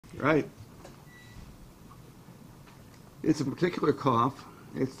Right. It's a particular cough.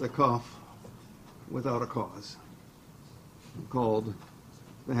 It's the cough without a cause, called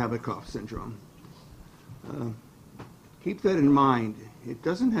the habit cough syndrome. Keep that in mind. It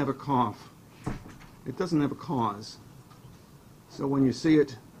doesn't have a cough. It doesn't have a cause. So when you see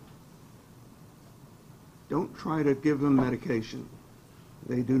it, don't try to give them medication.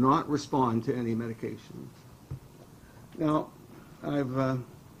 They do not respond to any medication. Now, I've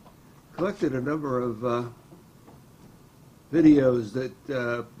collected a number of videos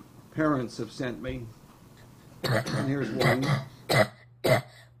that parents have sent me. And here's one.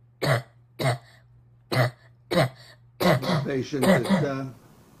 A patient that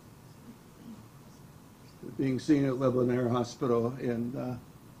being seen at Le Bonaire Hospital in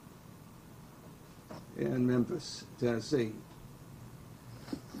Memphis, Tennessee.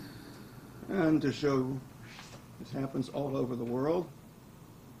 And to show this happens all over the world.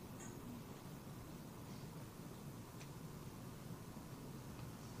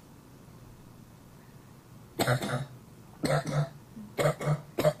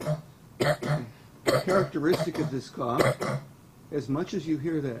 Characteristic of this cough, as much as you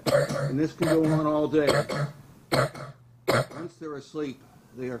hear that, and this can go on all day, once they're asleep,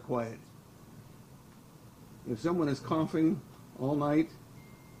 they are quiet. If someone is coughing all night,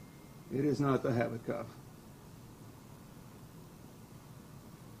 it is not the habit cough.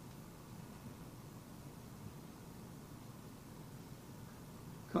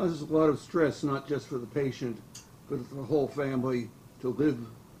 Causes a lot of stress, not just for the patient, but for the whole family to live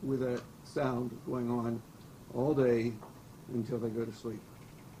with that sound going on all day until they go to sleep.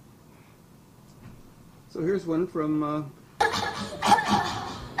 So here's one from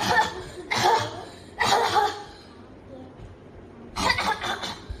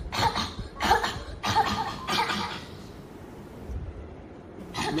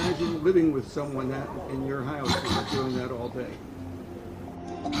imagine living with someone that in your house and doing that all day.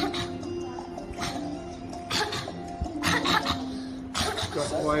 Got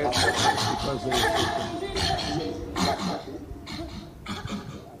quiet because they were sleeping.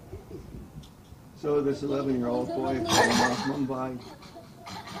 So this 11-year-old boy from Mumbai.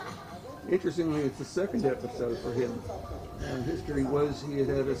 Interestingly, it's the second episode for him. History was he had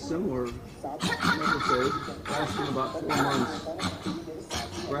had a similar episode lasting about 4 months,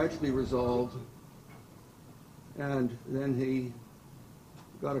 gradually resolved, and then he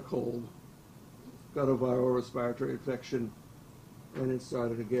got a cold, got a viral respiratory infection, and it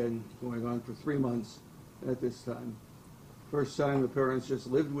started again, going on for 3 months at this time. First time the parents just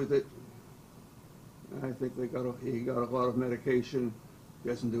lived with it. I think he got a lot of medication,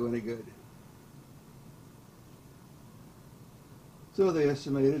 doesn't do any good. So they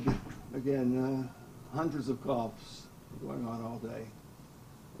estimated, again, hundreds of coughs going on all day.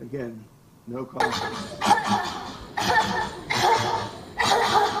 Again, no coughing.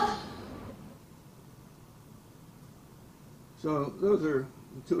 So those are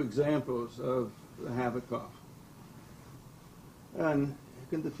 2 examples of the habit cough. And you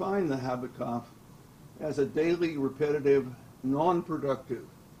can define the habit cough as a daily, repetitive, non-productive.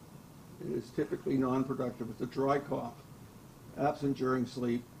 It is typically non-productive. It's a dry cough, absent during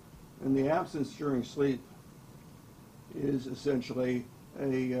sleep. And the absence during sleep is essentially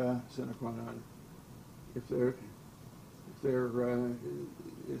a sine qua non. If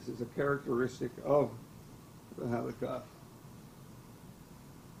this is a characteristic of the habit cough.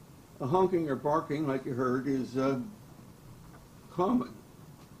 A honking or barking, like you heard, is common.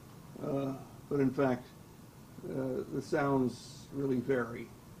 But in fact, the sounds really vary.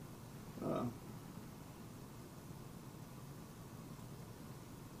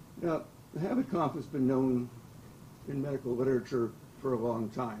 Now, the habit cough has been known in medical literature for a long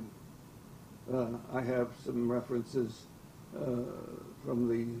time. I have some references from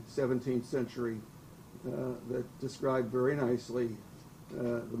the 17th century that describe very nicely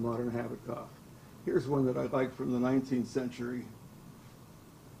the modern habit cough. Here's one that I like from the 19th century.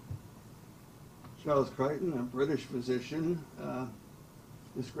 Charles Crichton, a British physician,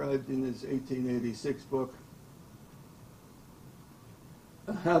 described in his 1886 book,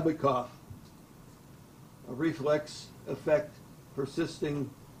 a habit cough, a reflex effect persisting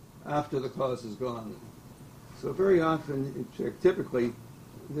after the cause is gone. So very often, typically,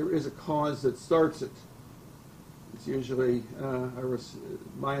 there is a cause that starts it. It's usually a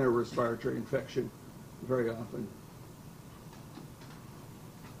minor respiratory infection, very often.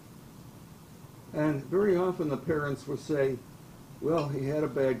 And very often the parents will say, well, he had a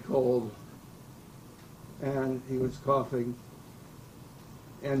bad cold, and he was coughing,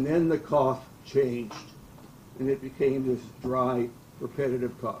 and then the cough changed, and it became this dry,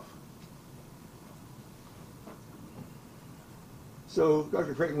 repetitive cough. So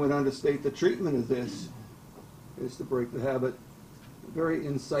Dr. Creighton went on to state the treatment of this is to break the habit. Very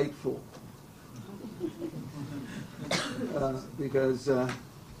insightful, because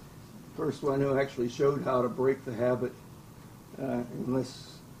first one who actually showed how to break the habit,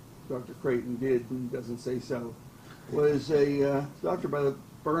 unless Dr. Creighton did and doesn't say so, was a doctor by the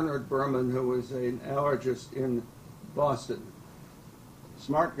Bernard Berman, who was an allergist in Boston.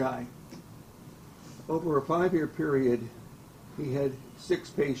 Smart guy. Over a 5-year period, he had 6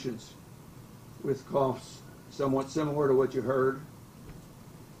 patients with coughs somewhat similar to what you heard.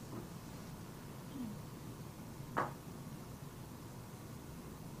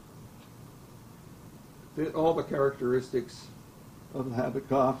 Fit all the characteristics of the habit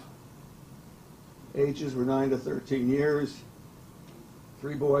cough. Ages were 9 to 13 years,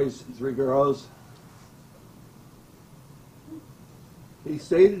 3 boys and 3 girls. He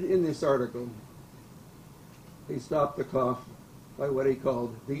stated in this article, he stopped the cough by what he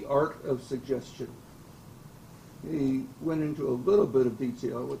called the art of suggestion. He went into a little bit of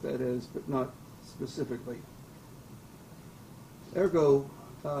detail what that is, but not specifically. Ergo,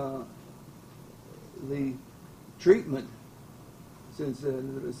 the treatment, since it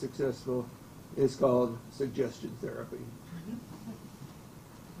is successful, is called suggestion therapy.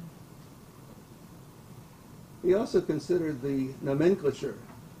 He also considered the nomenclature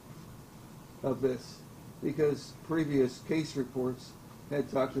of this, because previous case reports had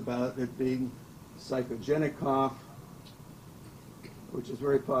talked about it being psychogenic cough, which is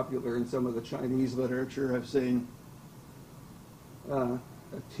very popular in some of the Chinese literature I've seen, a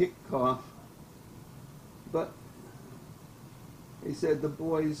tick cough. But he said the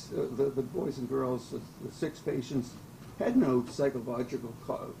boys and girls, the 6 patients, had no psychological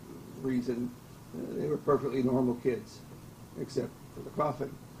reason. They were perfectly normal kids, except for the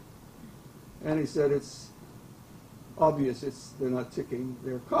coughing. And he said it's obvious they're not ticking,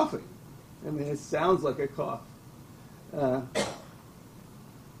 they're coughing. I mean, it sounds like a cough. There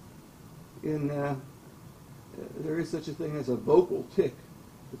is such a thing as a vocal tick,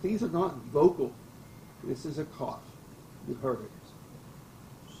 but these are not vocal. This is a cough. You've heard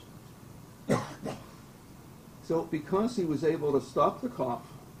it. So because he was able to stop the cough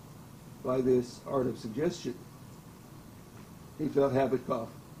by this art of suggestion, he felt habit cough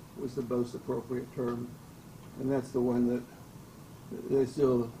was the most appropriate term, and that's the one that there's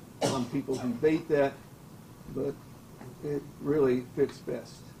still some people who debate that, but it really fits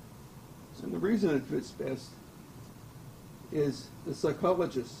best. And the reason it fits best is the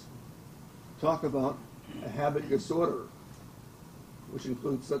psychologists talk about a habit disorder, which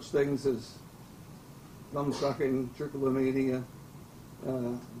includes such things as thumb sucking, trichomania,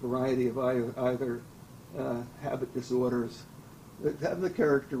 variety of either habit disorders that have the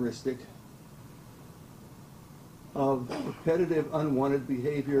characteristic of repetitive, unwanted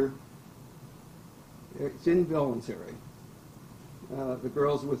behavior. It's involuntary. The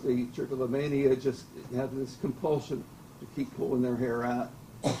girls with the trichomania just have this compulsion to keep pulling their hair out.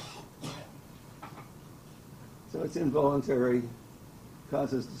 So it's involuntary,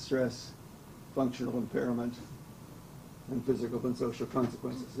 causes distress, functional impairment, and physical and social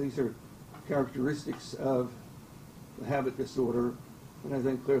consequences. These are characteristics of the habit disorder, and I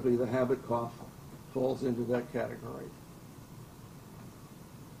think clearly the habit cough falls into that category.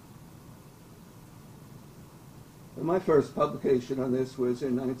 And my first publication on this was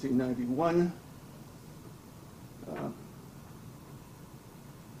in 1991.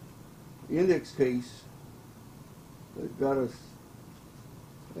 The index case that got us,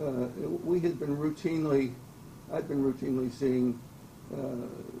 I'd been routinely seeing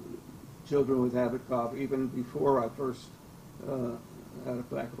children with habit cough even before I first had a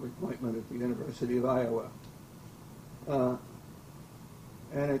faculty appointment at the University of Iowa.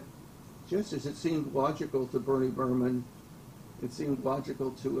 And just as it seemed logical to Bernie Berman, it seemed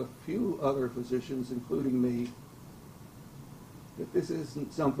logical to a few other physicians, including me, that this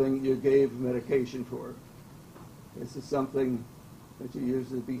isn't something you gave medication for. This is something that you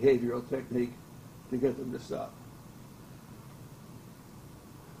use as a behavioral technique to get them to stop.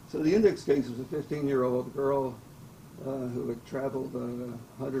 So the index case was a 15-year-old girl who had traveled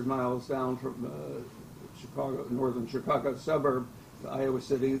 100 miles down from Chicago, northern Chicago suburb, to Iowa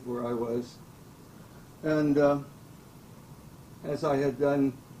City, where I was. And as I had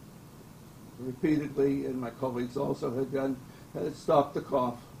done repeatedly, and my colleagues also had done, had stopped the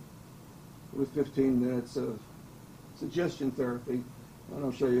cough with 15 minutes of suggestion therapy. And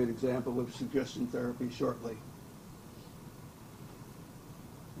I'll show you an example of suggestion therapy shortly.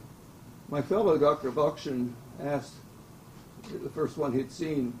 My fellow Dr. Buckshin asked the first one he'd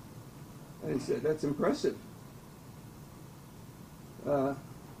seen, and he said, "That's impressive."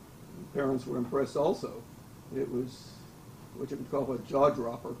 Parents were impressed also. It was what you could call a jaw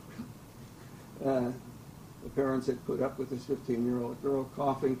dropper. The parents had put up with this 15-year-old girl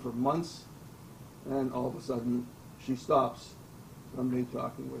coughing for months, and all of a sudden she stops from me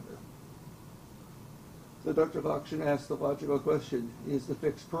talking with her. So Dr. Lakshan asked the logical question, is the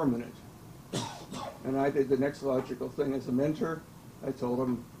fix permanent? And I did the next logical thing as a mentor. I told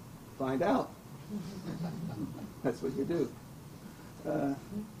him, find out. That's what you do.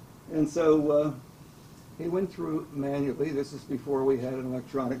 And so he went through manually. This is before we had an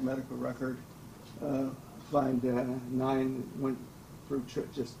electronic medical record. Went through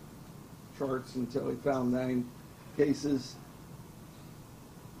just charts until he found 9 cases.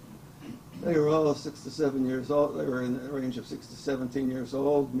 They were all 6 to 7 years old. They were in the range of 6 to 17 years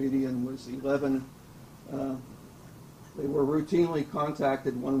old. Median was 11. They were routinely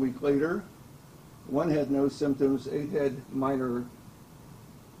contacted 1 week later. 1 had no symptoms. 8 had minor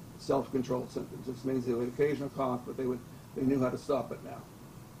self-controlled symptoms. This means they would occasionally cough, but they knew how to stop it now.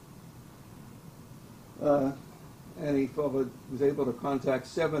 And he was able to contact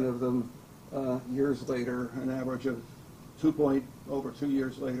 7 of them years later, an average of over 2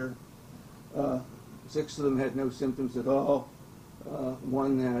 years later. 6 of them had no symptoms at all.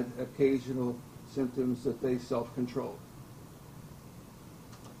 1 had occasional symptoms that they self-controlled.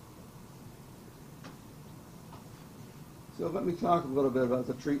 So let me talk a little bit about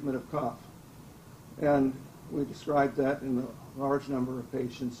the treatment of cough. And we described that in a large number of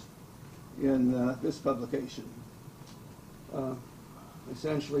patients in this publication.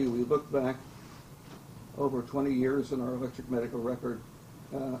 Essentially, we looked back over 20 years in our electric medical record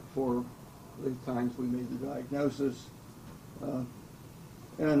for the times we made the diagnosis.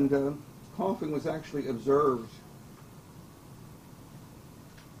 And coughing was actually observed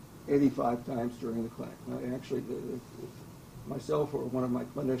 85 times during the clinic. Actually, myself or one of my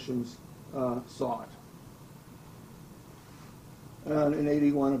clinicians saw it. And in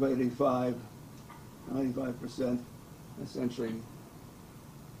 81 of 85, 95% essentially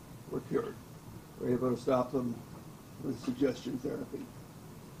were cured. We were able to stop them with suggestion therapy.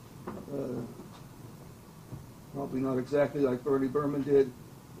 Probably not exactly like Bernie Berman did,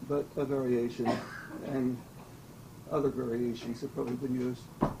 but a variation, and other variations have probably been used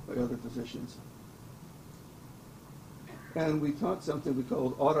by other physicians. And we taught something we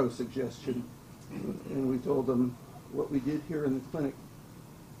called auto-suggestion, and we told them what we did here in the clinic,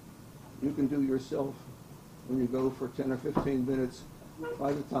 you can do yourself when you go for 10 or 15 minutes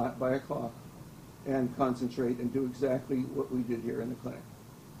by a clock and concentrate and do exactly what we did here in the clinic.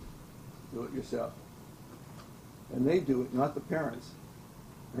 Do it yourself. And they do it, not the parents.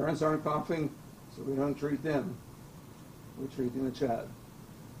 Parents aren't coughing, so we don't treat them. We're treating the child.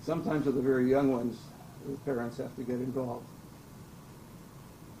 Sometimes with the very young ones, the parents have to get involved.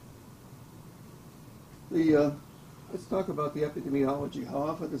 Let's talk about the epidemiology. How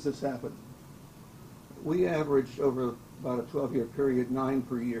often does this happen? We averaged over about a 12-year period 9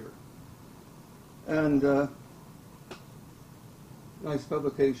 per year. And nice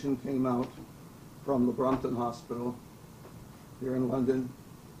publication came out from the Brompton Hospital here in London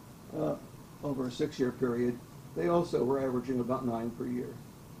over a 6-year period. They also were averaging about 9 per year.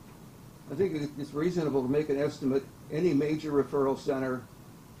 I think it's reasonable to make an estimate. Any major referral center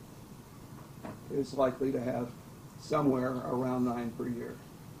is likely to have somewhere around 9 per year.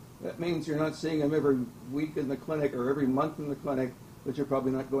 That means you're not seeing them every week in the clinic or every month in the clinic, but you're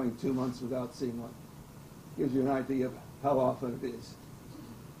probably not going 2 months without seeing one. Gives you an idea of how often it is.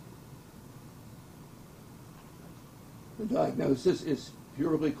 The diagnosis is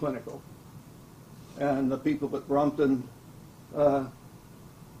purely clinical. And the people at Brompton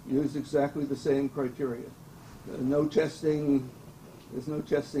use exactly the same criteria. No testing, there's no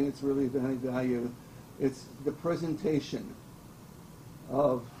testing, it's really of any value. It's the presentation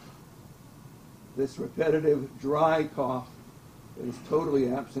of this repetitive dry cough that is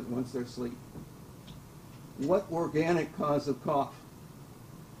totally absent once they're asleep. What organic cause of cough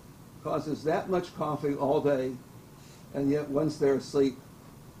causes that much coughing all day, and yet once they're asleep,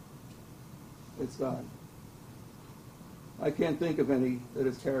 it's gone? I can't think of any that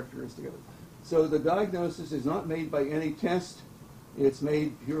is characteristic of it. So the diagnosis is not made by any test. It's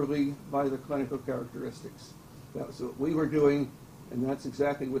made purely by the clinical characteristics. That's what we were doing, and that's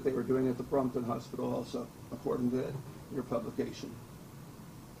exactly what they were doing at the Brompton Hospital also, according to your publication.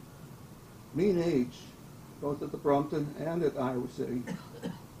 Mean age, both at the Brompton and at Iowa City,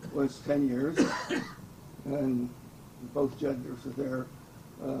 was 10 years, and both genders are there.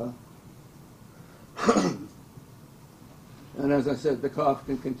 And as I said, the cough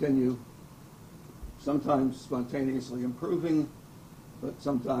can continue, sometimes spontaneously improving, but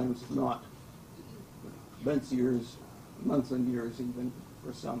sometimes not. Months and years even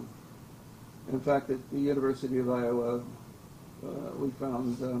for some. In fact, at the University of Iowa, we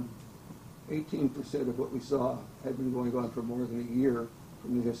found 18% of what we saw had been going on for more than a year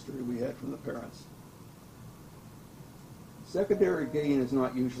from the history we had from the parents. Secondary gain is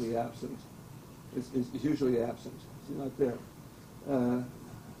not usually absent. It's usually absent. It's not there.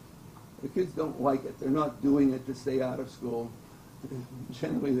 The kids don't like it. They're not doing it to stay out of school.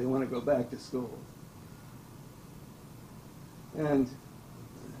 Generally, they want to go back to school. And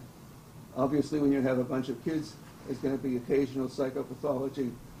obviously, when you have a bunch of kids, there's going to be occasional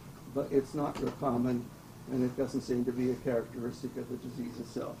psychopathology, but it's not real common, and it doesn't seem to be a characteristic of the disease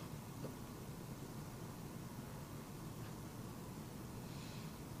itself.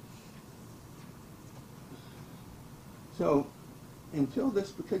 So, until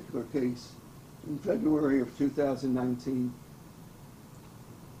this particular case, in February of 2019,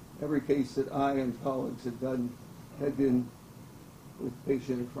 every case that I and colleagues had done had been with the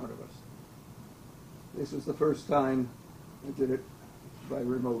patient in front of us. This was the first time I did it by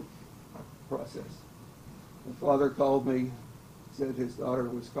remote process. The father called me, said his daughter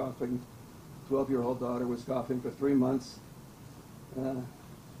was coughing, 12-year-old daughter was coughing for 3 months,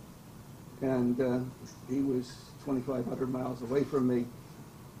 and he was 2,500 miles away from me.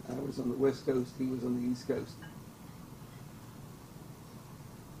 I was on the West Coast, he was on the East Coast.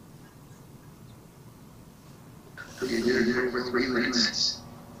 You did it over 3 minutes.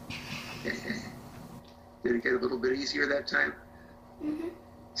 Did it get a little bit easier that time? Mm-hmm.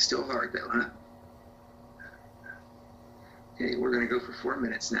 Still hard though, huh? Okay, we're going to go for 4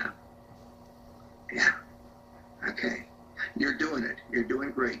 minutes now. Yeah. Okay. You're doing it. You're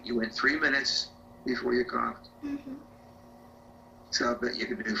doing great. You went 3 minutes before you coughed. Mm-hmm. So I'll bet you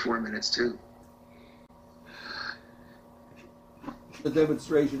can do 4 minutes too. The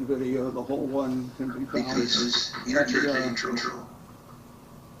demonstration video, the whole one can be found. Because you're taking control.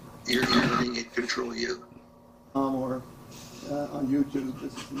 You're letting it control you. Or on YouTube.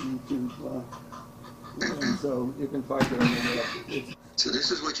 This is the YouTube. And so you can find it on the web. So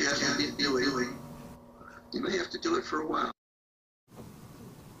this is what you have to be doing. You may have to do it for a while.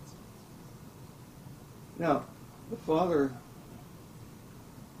 Now, the father,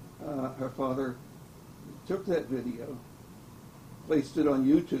 her father, took that video, placed it on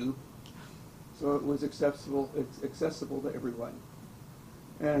YouTube, so it was accessible to everyone.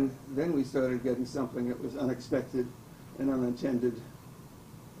 And then we started getting something that was unexpected and unintended,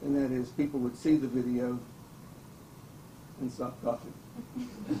 and that is people would see the video and stop coughing.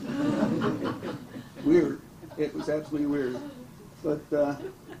 Weird. It was absolutely weird. But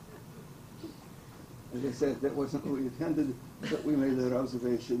as I said, that wasn't what we intended, but we made that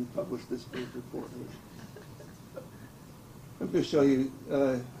observation, published this brief report. I'm going to show you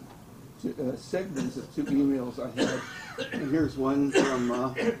segments of 2 emails I had. And here's one from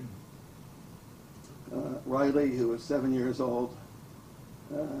Riley, who was 7 years old.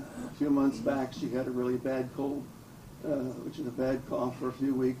 A few months back, she had a really bad cold, which is a bad cough for a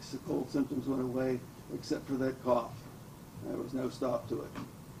few weeks. The cold symptoms went away, except for that cough. There was no stop to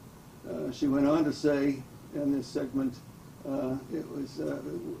it. She went on to say in this segment, it was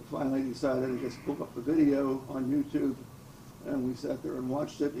finally decided to just pull up the video on YouTube, and we sat there and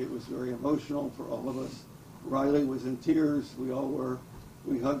watched it. It was very emotional for all of us. Riley was in tears. We all were.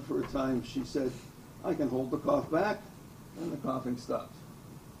 We hugged for a time. She said, "I can hold the cough back," and the coughing stopped.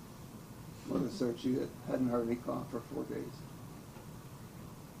 Mother said she hadn't heard any cough for 4 days.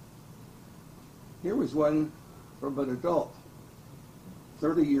 Here was one from an adult,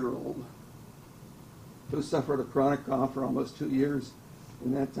 30-year-old, who suffered a chronic cough for almost 2 years.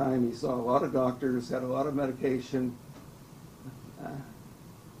 In that time, he saw a lot of doctors, had a lot of medication,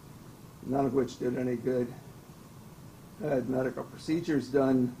 none of which did any good. Had medical procedures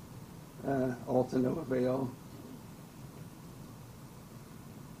done, all to no avail.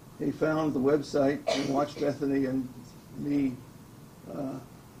 He found the website and watched Bethany and me.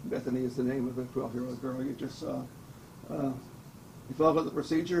 Bethany is the name of the 12-year-old girl you just saw. He followed the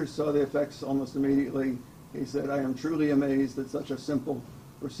procedure, saw the effects almost immediately. He said, "I am truly amazed that such a simple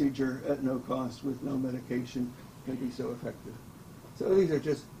procedure at no cost with no medication can be so effective." So these are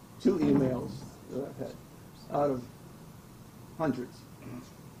just 2 emails that I've had out of hundreds.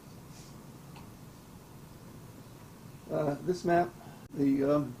 This map,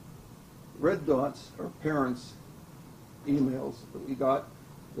 the red dots are parents' emails that we got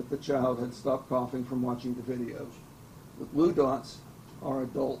that the child had stopped coughing from watching the video. The blue dots are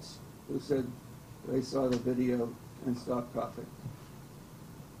adults who said they saw the video and stop coughing.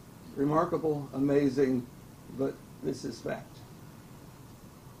 Remarkable, amazing, but this is fact.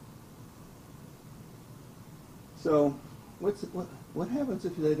 So what happens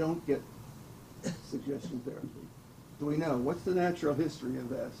if they don't get suggestion therapy? Do we know? What's the natural history of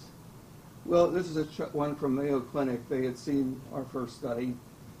this? Well, this is one from Mayo Clinic. They had seen our first study,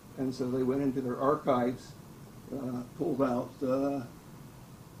 and so they went into their archives, pulled out,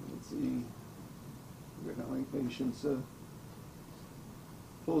 let's see, I forget how many patients,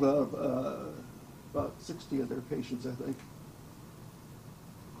 pulled out about 60 of their patients, I think.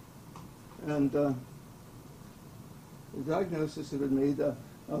 And the diagnosis had been made,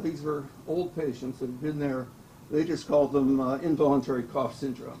 these were old patients that had been there. They just called them involuntary cough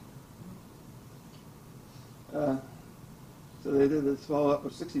syndrome. So they did a follow-up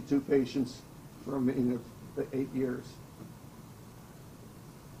of 62 patients for a mean of 8 years.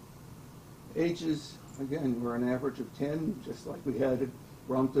 Ages, again, were an average of 10, just like we had at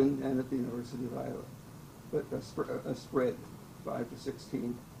Brompton and at the University of Iowa, but a spread, 5 to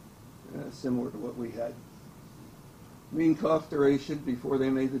 16, similar to what we had. Mean cough duration before they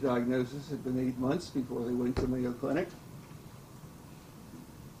made the diagnosis had been 8 months before they went to Mayo Clinic.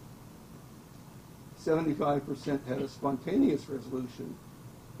 75% had a spontaneous resolution.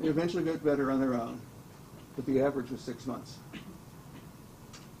 They eventually got better on their own, but the average was 6 months.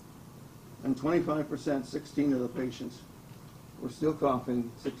 And 25%, 16 of the patients, were still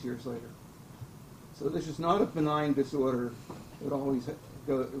coughing 6 years later. So this is not a benign disorder that always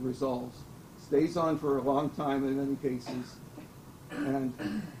resolves. Stays on for a long time in many cases, and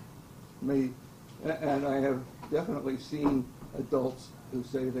I have definitely seen adults who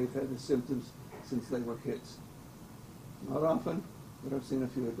say they've had the symptoms since they were kids. Not often, but I've seen a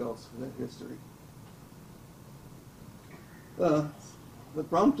few adults with that history. The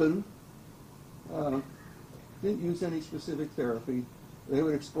Brompton didn't use any specific therapy. They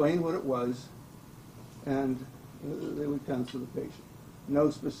would explain what it was, and they would counsel the patient. No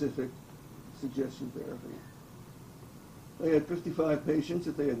specific suggestion therapy. They had 55 patients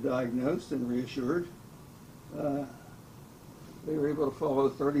that they had diagnosed and reassured. They were able to follow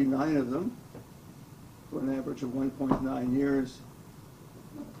 39 of them for an average of 1.9 years.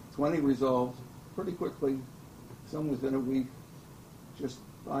 20 resolved pretty quickly, some within a week, just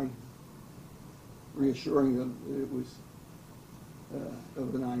by reassuring them that it was a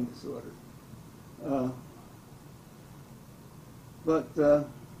benign disorder. But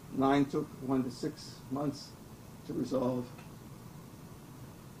 9 took 1 to 6 months to resolve.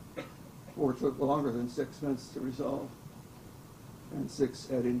 4 took longer than 6 months to resolve. And 6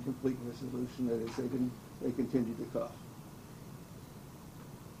 had incomplete resolution, that is, they continued to cough.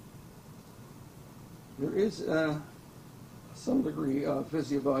 There is some degree of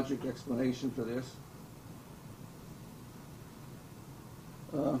physiologic explanation for this.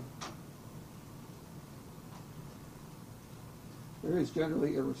 There is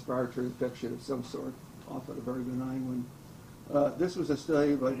generally a respiratory infection of some sort, often a very benign one. This was a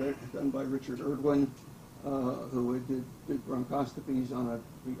study done by Richard Erdwin, who did bronchoscopies on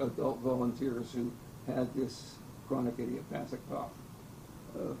adult volunteers who had this chronic idiopathic cough,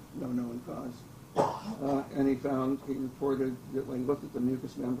 no known cause. And he reported that when he looked at the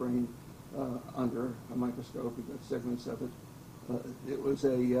mucous membrane under a microscope, he got segments of it.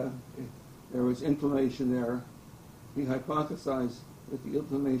 There was inflammation there. He hypothesized that the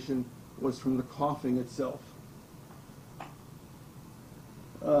inflammation was from the coughing itself.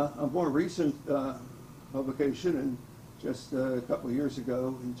 A more recent publication, and just a couple of years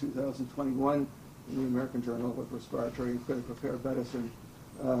ago, in 2021, in the American Journal of Respiratory and Critical Care Medicine,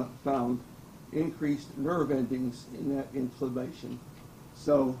 found increased nerve endings in that inflammation.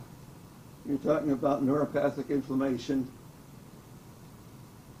 So you're talking about neuropathic inflammation,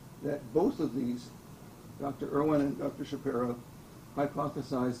 that both of these, Dr. Irwin and Dr. Shapiro,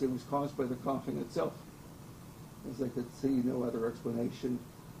 hypothesized it was caused by the coughing itself, as they could see no other explanation.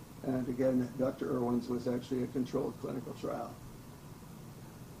 And again, Dr. Irwin's was actually a controlled clinical trial.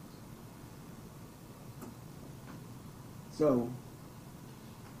 So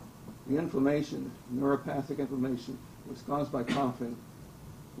the inflammation, neuropathic inflammation, was caused by coughing,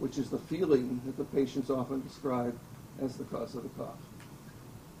 which is the feeling that the patients often describe as the cause of the cough.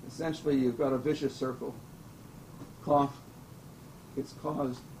 Essentially, you've got a vicious circle. Cough, it's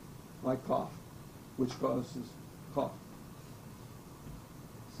caused by cough, which causes cough.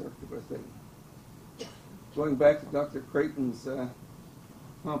 Circular thing. Going back to Dr. Creighton's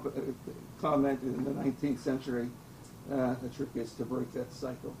comment in the 19th century, the trick is to break that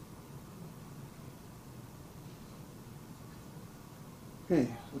cycle. Okay,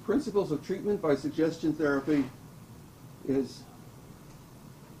 the principles of treatment by suggestion therapy is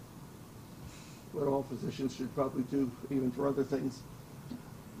what all physicians should probably do, even for other things.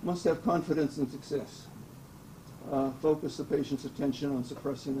 Must have confidence in success. Focus the patient's attention on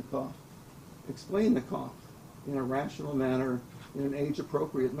suppressing the cough. Explain the cough in a rational manner, in an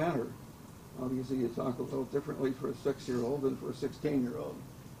age-appropriate manner. Obviously, you talk a little differently for a 6-year-old than for a 16-year-old.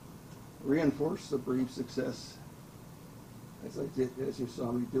 Reinforce the brief success, as I did, as you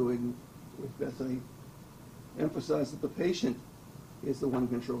saw me doing with Bethany. Emphasize that the patient is the one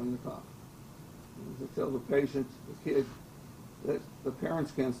controlling the cough. To tell the patient, the kid, that the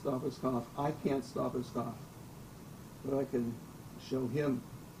parents can't stop his cough, I can't stop his cough, but I can show him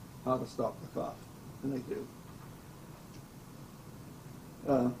how to stop the cough, and they do.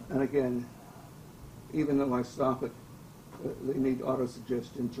 And again, even though I stop it, they need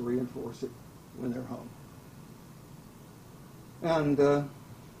autosuggestion to reinforce it when they're home. And the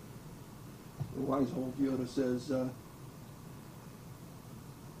wise old Yoda says,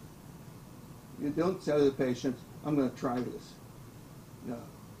 you don't tell the patient, I'm going to try this. No,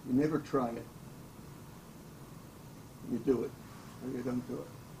 you never try it. You do it, or you don't do it.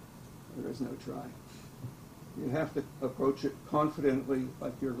 There is no try. You have to approach it confidently,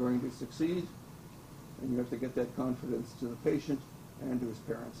 like you're going to succeed, and you have to get that confidence to the patient and to his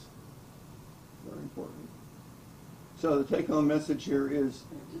parents. Very important. So the take-home message here is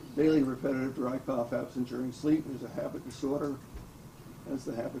daily repetitive dry cough absent during sleep is a habit disorder, as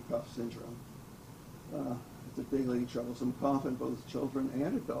the habit cough syndrome. It's a daily troublesome cough in both children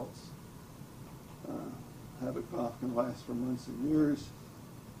and adults. Habit cough can last for months and years.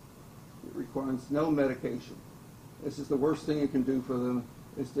 It requires no medication. This is the worst thing you can do for them,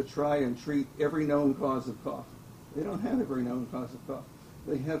 is to try and treat every known cause of cough. They don't have every known cause of cough.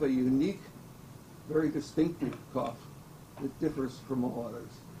 They have a unique, very distinctive cough that differs from all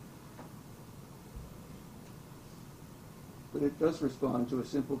others. But it does respond to a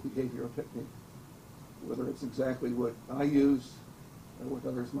simple behavioral technique, whether it's exactly what I use or what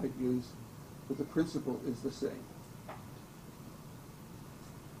others might use, but the principle is the same.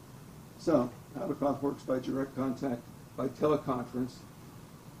 So, habit cough works by direct contact, by teleconference,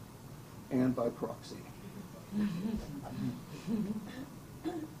 and by proxy.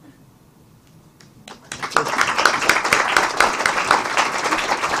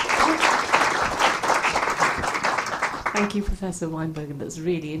 Thank you, Professor Weinberger. That's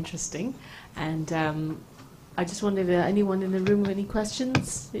really interesting. And I just wondered, anyone in the room with any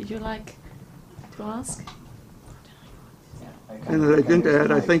questions that you'd like to ask? And I didn't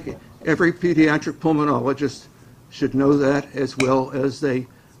add, I think every pediatric pulmonologist should know that as well as they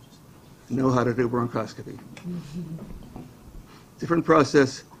know how to do bronchoscopy. Different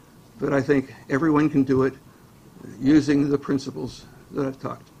process, but I think everyone can do it using the principles that I've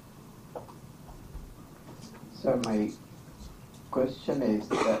talked. So my question is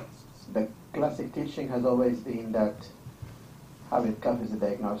that the classic teaching has always been that habit cough is a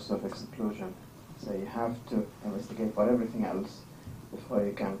diagnosis of exclusion. So you have to investigate for everything else before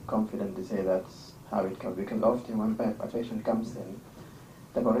you can confidently say that's habit cough. Because often when a patient comes in,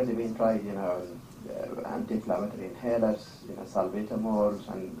 they've already been tried, anti-inflammatory inhalers, salbutamol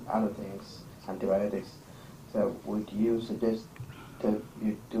and other things, antibiotics. So would you suggest that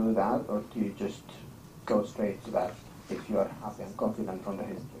you do that, or do you just go straight to that if you are happy and confident from the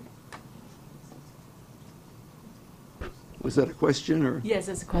history? Was that a question, or? Yes,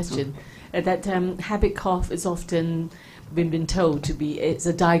 that's a question. That habit cough is often been told to be, it's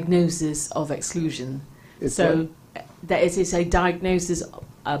a diagnosis of exclusion. It's so that it is a diagnosis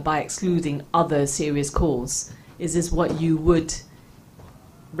by excluding other serious cause. Is this what you would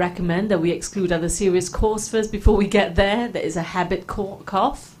recommend, that we exclude other serious cause first before we get there? That is a habit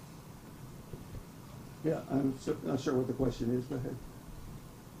cough? Yeah, I'm not sure what the question is. Go ahead.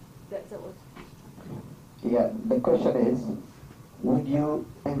 Yeah, the question is, would you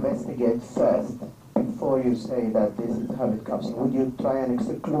investigate first before you say that this is habit cough? Would you try and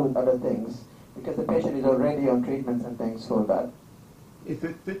exclude other things? Because the patient is already on treatments and things for that. If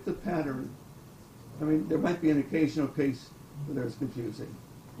it fit the pattern, I mean, there might be an occasional case where there's confusing,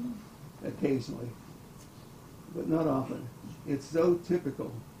 occasionally, but not often. It's so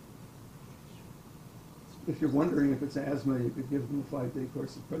typical. If you're wondering if it's asthma, you could give them a 5-day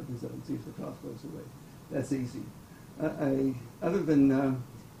course of prednisone and see if the cough goes away. That's easy. Other than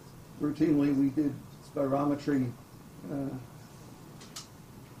routinely, we did spirometry.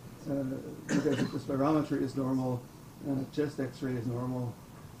 Because if the spirometry is normal, chest X-ray is normal,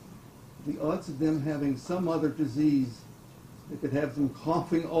 the odds of them having some other disease that could have them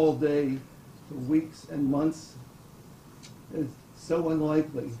coughing all day for weeks and months is so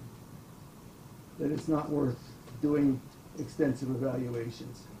unlikely that it's not worth doing extensive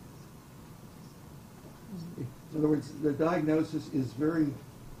evaluations. In other words, the diagnosis is very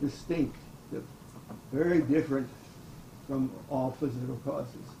distinct, very different from all physical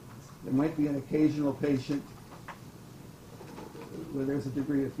causes. There might be an occasional patient where there's a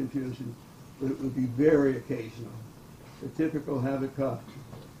degree of confusion, but it would be very occasional. The typical habit cough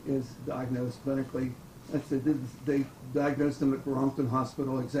is diagnosed clinically. They diagnosed them at Brompton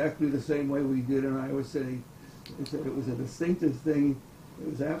Hospital exactly the same way we did in Iowa City. It was a distinctive thing. It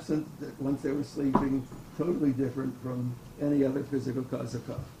was absent once they were sleeping, totally different from any other physical cause of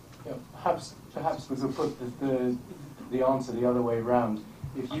cough. Yeah, perhaps we could put the answer the other way around.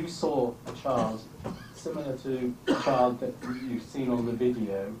 If you saw a child similar to the child that you've seen on the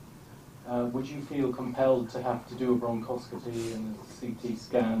video, would you feel compelled to have to do a bronchoscopy and a CT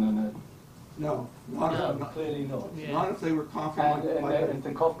scan and a... No, clearly not. Yeah. Not if they were coughing And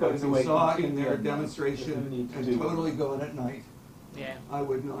the cough goes away. we saw in completely their at night. demonstration There's no need to and do totally that. going at night. Yeah. I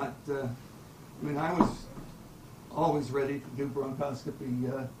would not, I mean, I was always ready to do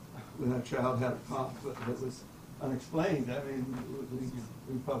bronchoscopy when a child had a cough that was unexplained. I mean,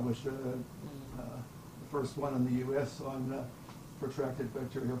 we published the first one in the U.S. on protracted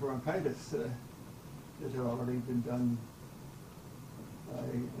bacterial bronchitis that had already been done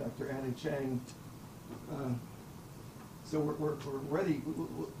by Dr. Annie Chang. So we're ready,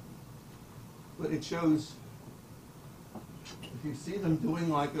 but it shows, if you see them doing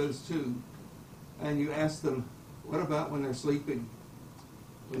like those two, and you ask them, what about when they're sleeping?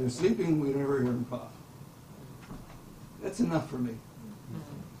 When they're sleeping, we never hear them cough. That's enough for me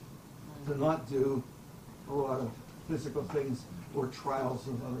to not do a lot of physical things or trials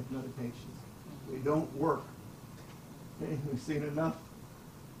of other medications. They don't work. Okay? We've seen enough.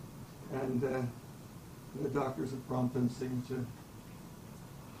 And the doctors at Brompton seem to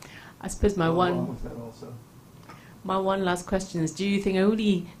I suppose go along with that also. my one last question is, do you think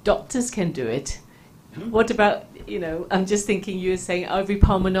only doctors can do it? What about, I'm just thinking, you were saying every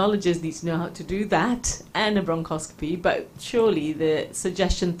pulmonologist needs to know how to do that and a bronchoscopy, but surely the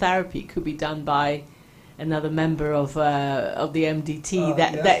suggestion therapy could be done by another member of the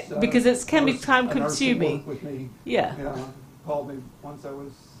MDT, because it can be time consuming. With me, Yeah. Called me once I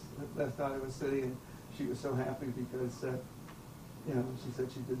was left Iowa City, and she was so happy because she said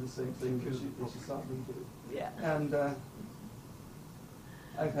she did the same thing because she saw me do it. Yeah. And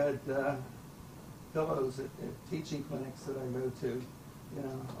I've had fellows at teaching clinics that I go to,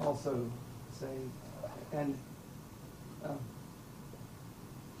 also say, and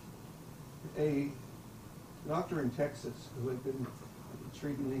a doctor in Texas who had been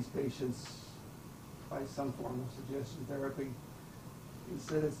treating these patients by some form of suggestion therapy, he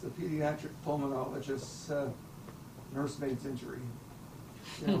said it's the pediatric pulmonologist's nursemaid's injury.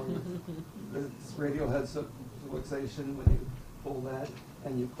 This radial head subluxation, when you pull that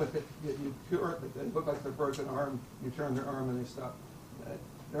and you click it, you cure it, they look like the broken arm, you turn their arm and they stop.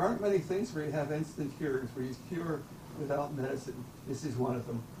 There aren't many things where you have instant cures, where you cure without medicine. This is one of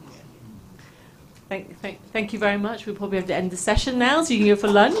them. Thank you very much. We'll probably have to end the session now, so you can go for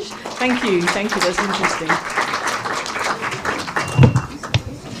lunch. Thank you. That's interesting.